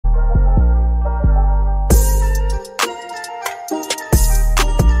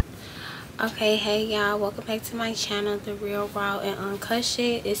Okay, hey y'all, welcome back to my channel, The Real Raw and Uncut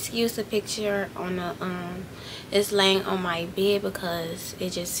Shit. Excuse the picture on the it's laying on my bed because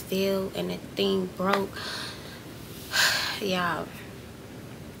it just fell and the thing broke. Y'all,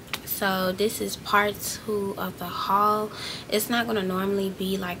 so this is part 2 of the haul. It's not gonna normally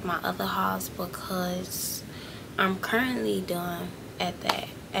be like my other hauls because I'm currently done at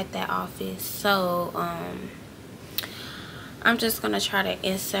that office. So I'm just gonna try to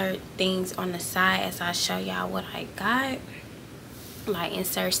insert things on the side as I show y'all what I got, like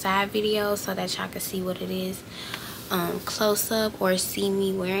insert side videos so that y'all can see what it is close up or see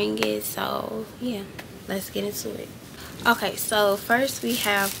me wearing it. So yeah, let's get into it. Okay, so first we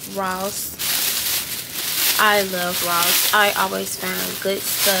have Ross. I love Ross. I always found good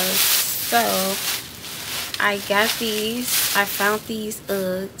stuff. So I got these. I found these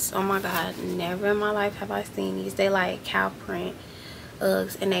Uggs. Oh my god, never in my life have I seen these. They like cow print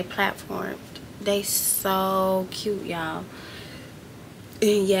Uggs and they platformed. They so cute, y'all.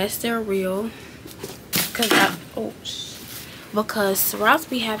 And yes, they're real. Because Ross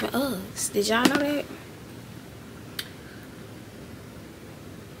be having Uggs. Did y'all know that?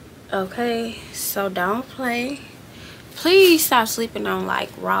 Okay, so don't play. Please stop sleeping on like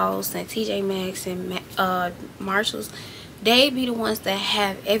Ross and TJ Maxx and Marshalls. They be the ones that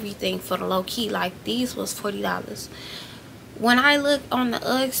have everything for the low key. Like these was $40. When I look on the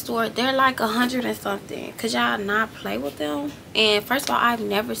UGG store, they're like 100 and something. Could y'all not play with them? And first of all, I've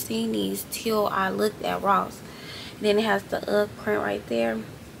never seen these till I looked at Ross. Then it has the UGG print right there.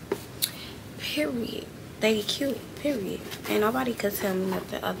 Period. They cute. Period. And nobody could tell me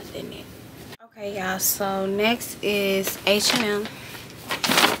nothing other than that. Okay, y'all, so next is H&M.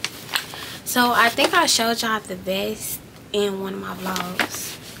 So I think I showed y'all the vest in one of my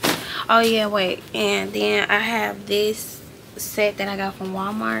vlogs. Oh yeah, wait, and then I have this set that I got from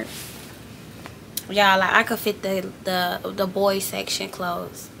Walmart. Y'all, like I could fit the boys section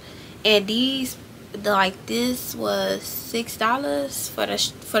clothes, and these this was $6 for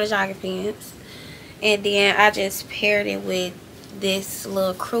the jogging pants, and then I just paired it with this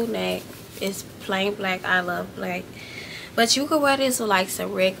little crew neck. It's plain black. I love black. But you could wear this with like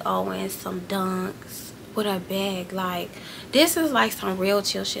some Rick Owens, some Dunks, with a bag. Like this is like some real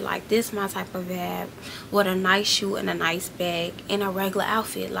chill shit. Like this is my type of vibe with a nice shoe and a nice bag and a regular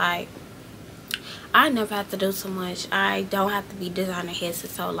outfit. Like I never have to do too much. I don't have to be designing heads to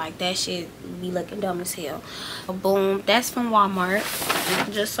toe. Like that shit be looking dumb as hell. Boom. That's from Walmart.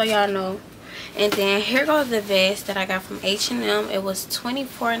 Just so y'all know. And then here goes the vest that I got from H&M. It was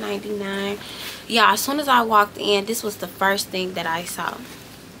 $24.99. Yeah, as soon as I walked in, this was the first thing that I saw.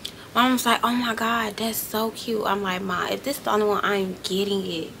 Mom was like, oh my god, that's so cute. I'm like, Ma, if this is the only one, I'm getting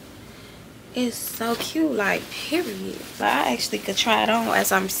it. It's so cute, like, period. Like, I actually could try it on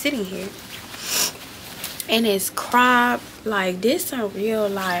as I'm sitting here. And it's cropped. Like, this is real,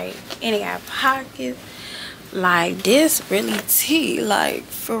 like, and it got pockets. Like, this really tea, like,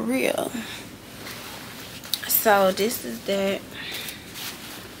 for real. So this is that.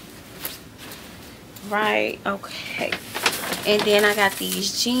 Right, okay. And then I got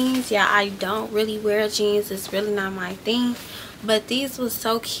these jeans. Yeah, I don't really wear jeans. It's really not my thing. But these was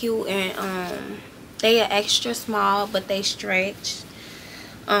so cute, and they are extra small, but they stretch.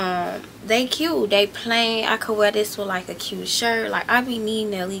 They cute. They plain. I could wear this with like a cute shirt. Like I be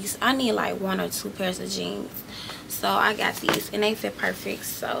needing I need like 1 or 2 pairs of jeans. So I got these and they fit perfect.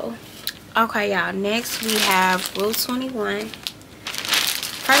 So okay, y'all, next we have Rule 21.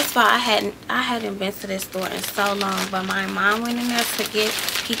 First of all, I hadn't been to this store in so long, but my mom went in there to get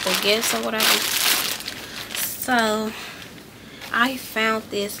people gifts or whatever. So I found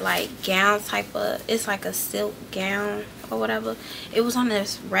this like gown type of, it's like a silk gown or whatever. It was on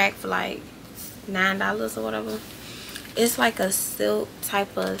this rack for like $9 or whatever. It's like a silk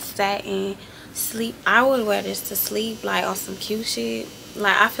type of satin sleep. I would wear this to sleep, like on some cute shit.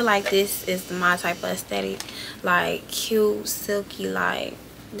 Like I feel like this is my type of aesthetic, like cute, silky. Like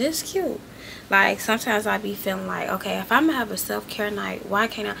this cute. Like sometimes I be feeling like, okay, if I'm gonna have a self-care night, why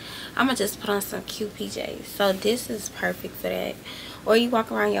can't I'm gonna just put on some cute PJs. So this is perfect for that. Or you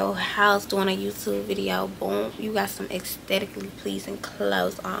walk around your house doing a YouTube video, boom, you got some aesthetically pleasing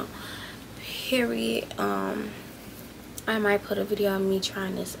clothes on. Period. I might put a video of me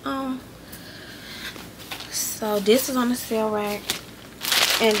trying this on. So this is on the sale rack.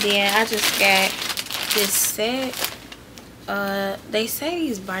 And then I just got this set. They say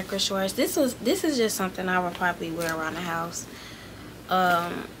these biker shorts. This is just something I would probably wear around the house.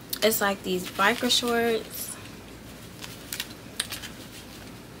 It's like these biker shorts.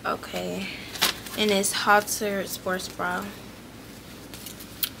 Okay. And it's halter sports bra.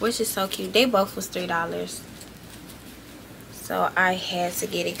 which is so cute. They both was $3. So I had to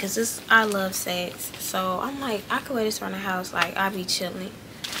get it because I love sets. So I'm like, I could wear this around the house. Like, I'll be chilling.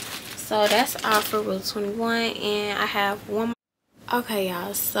 So that's all for Rule 21. And I have one more. Okay,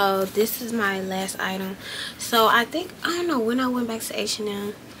 y'all. So this is my last item. So I don't know when I went back to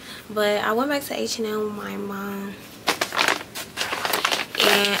H&M. But I went back to H&M with my mom.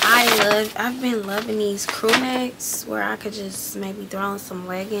 And I've been loving these crew necks where I could just maybe throw on some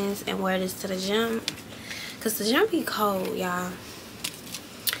leggings and wear this to the gym. Because the gym be cold, y'all.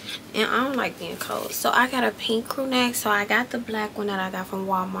 And I don't like being cold. So I got a pink crew neck. So I got the black one that I got from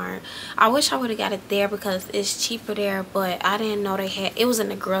Walmart. I wish I would have got it there because it's cheaper there. But I didn't know they had. It was in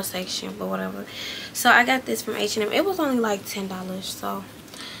the girl section, but whatever. So I got this from H&M. It was only like $10. So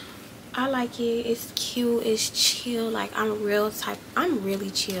I like it. It's cute. It's chill. Like, I'm really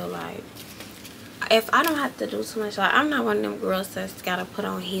chill. Like, if I don't have to do too much, like, I'm not one of them girls that's gotta put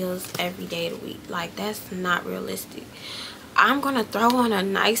on heels every day of the week. Like, that's not realistic. I'm gonna throw on a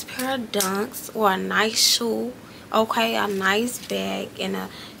nice pair of dunks or a nice shoe, okay, a nice bag, and a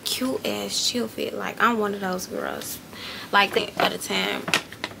cute ass chill fit. Like, I'm one of those girls. Like, at a time.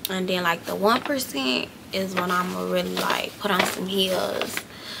 And then, like, the 1% is when I'm gonna really, like, put on some heels.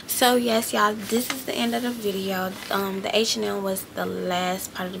 So yes, y'all, this is the end of the video. The H&M was the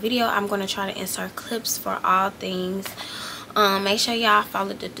last part of the video. I'm going to try to insert clips for all things. Make sure y'all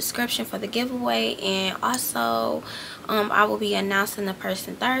follow the description for the giveaway. And also, I will be announcing the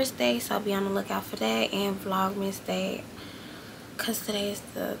person Thursday, so be on the lookout for that. And Vlogmas Day, because today is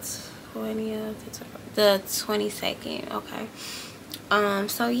the 20th, the 22nd. Okay.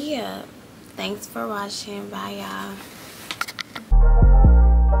 So yeah, thanks for watching. Bye, y'all.